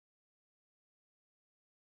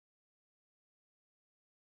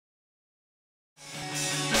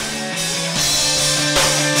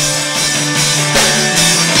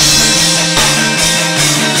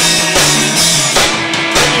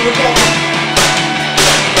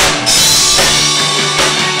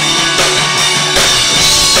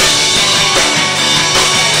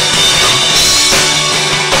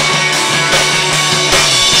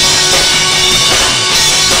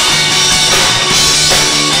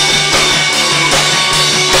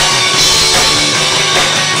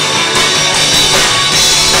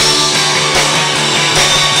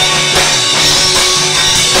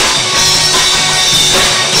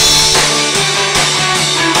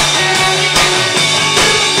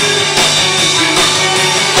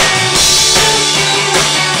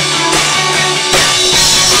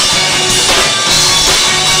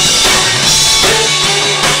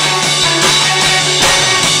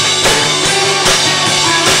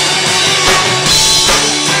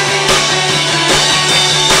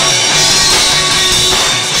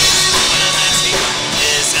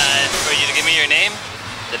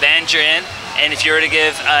you were to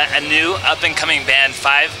give a new up-and-coming band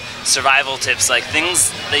 5 survival tips, like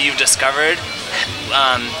things that you've discovered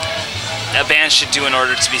a band should do in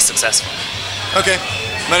order to be successful. Okay,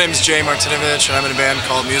 my name is Jay Martinovich, and I'm in a band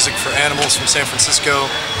called Music for Animals from San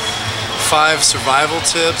Francisco. 5 survival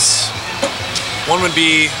tips. One would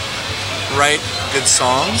be write good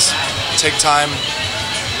songs, take time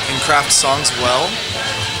and craft songs well,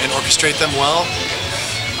 and orchestrate them well.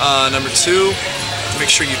 Number 2,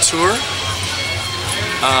 make sure you tour.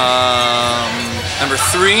 Number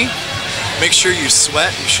 3, make sure you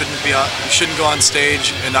sweat. You shouldn't go on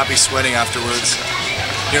stage and not be sweating afterwards.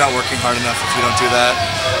 You're not working hard enough if you don't do that,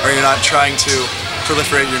 or you're not trying to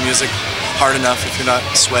proliferate your music hard enough if you're not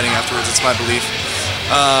sweating afterwards. It's my belief.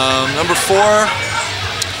 Number 4.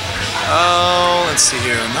 Let's see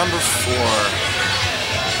here. Number 4.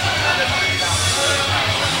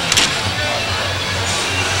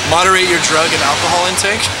 Moderate your drug and alcohol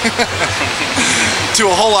intake to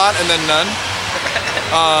a whole lot and then none.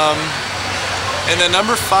 And then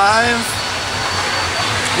number 5.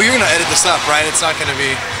 Well, you're gonna edit this up, right? It's not gonna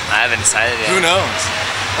be. I haven't decided yet. Who knows?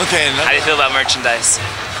 Okay. How do you feel about merchandise?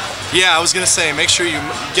 Yeah, I was gonna say, make sure you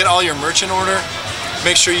get all your merch in order.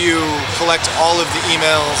 Make sure you collect all of the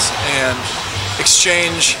emails and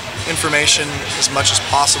exchange information as much as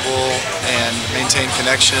possible, and maintain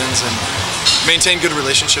connections and maintain good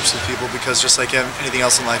relationships with people, because just like anything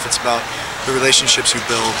else in life, it's about the relationships you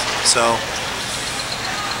build. So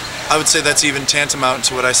I would say that's even tantamount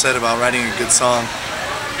to what I said about writing a good song.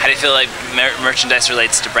 How do you feel like merchandise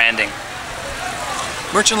relates to branding?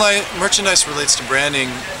 Merchandise relates to branding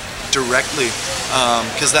directly,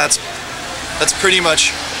 because that's pretty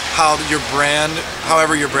much how your brand,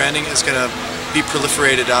 however your branding is going to be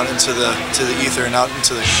proliferated out into the ether and out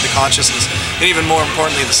into the consciousness, and even more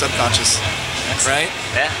importantly, the subconscious. Right?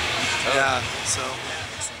 Yeah. Totally. Yeah. So.